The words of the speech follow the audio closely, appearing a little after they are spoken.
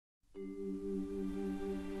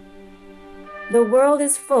The world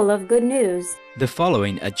is full of good news. The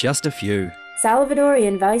following are just a few.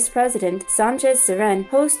 Salvadorian Vice President Sanchez Seren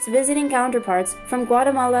hosts visiting counterparts from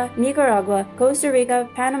Guatemala, Nicaragua, Costa Rica,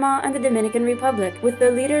 Panama, and the Dominican Republic, with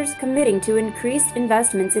the leaders committing to increased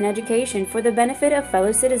investments in education for the benefit of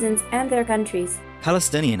fellow citizens and their countries.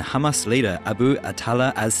 Palestinian Hamas leader Abu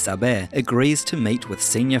Attallah al-Sabeh agrees to meet with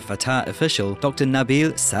senior Fatah official Dr.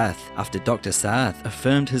 Nabil Saath after Dr. Saath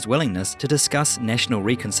affirmed his willingness to discuss national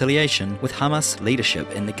reconciliation with Hamas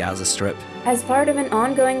leadership in the Gaza Strip. As part of an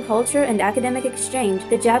ongoing culture and academic exchange,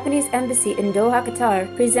 the Japanese Embassy in Doha,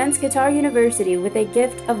 Qatar, presents Qatar University with a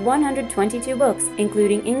gift of 122 books,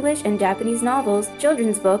 including English and Japanese novels,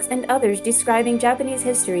 children's books, and others describing Japanese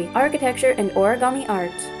history, architecture, and origami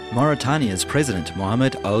art. Mauritania's President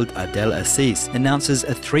Mohamed Ould Abdel Aziz announces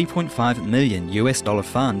a $3.5 million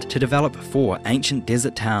fund to develop 4 ancient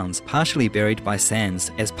desert towns partially buried by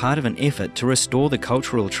sands as part of an effort to restore the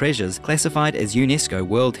cultural treasures classified as UNESCO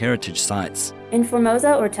World Heritage Sites. In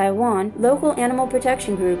Formosa or Taiwan, local animal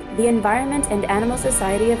protection group, the Environment and Animal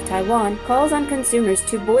Society of Taiwan, calls on consumers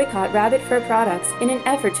to boycott rabbit fur products in an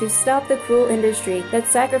effort to stop the cruel industry that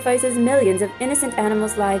sacrifices millions of innocent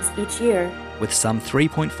animals' lives each year. With some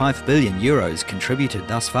 €3.5 billion contributed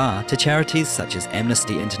thus far to charities such as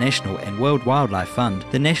Amnesty International and World Wildlife Fund,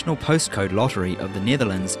 the National Postcode Lottery of the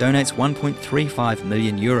Netherlands donates €1.35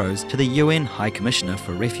 million to the UN High Commissioner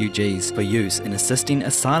for Refugees for use in assisting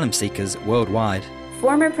asylum seekers worldwide.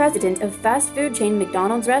 Former president of fast food chain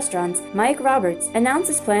McDonald's restaurants, Mike Roberts,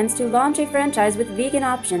 announces plans to launch a franchise with vegan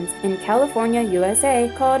options in California,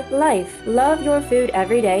 USA, called Life, Love Your Food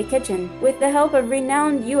Everyday Kitchen, with the help of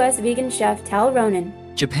renowned U.S. vegan chef Tal Ronan.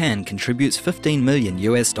 Japan contributes $15 million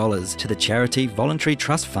to the charity Voluntary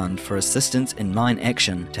Trust Fund for Assistance in Mine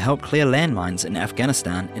Action to help clear landmines in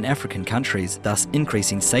Afghanistan and African countries, thus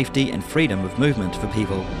increasing safety and freedom of movement for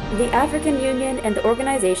people. The African Union and the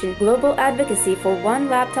organization Global Advocacy for One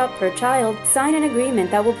Laptop per Child sign an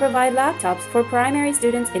agreement that will provide laptops for primary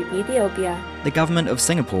students in Ethiopia. The government of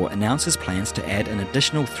Singapore announces plans to add an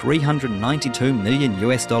additional $392 million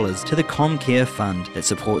to the ComCare Fund that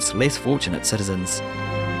supports less fortunate citizens.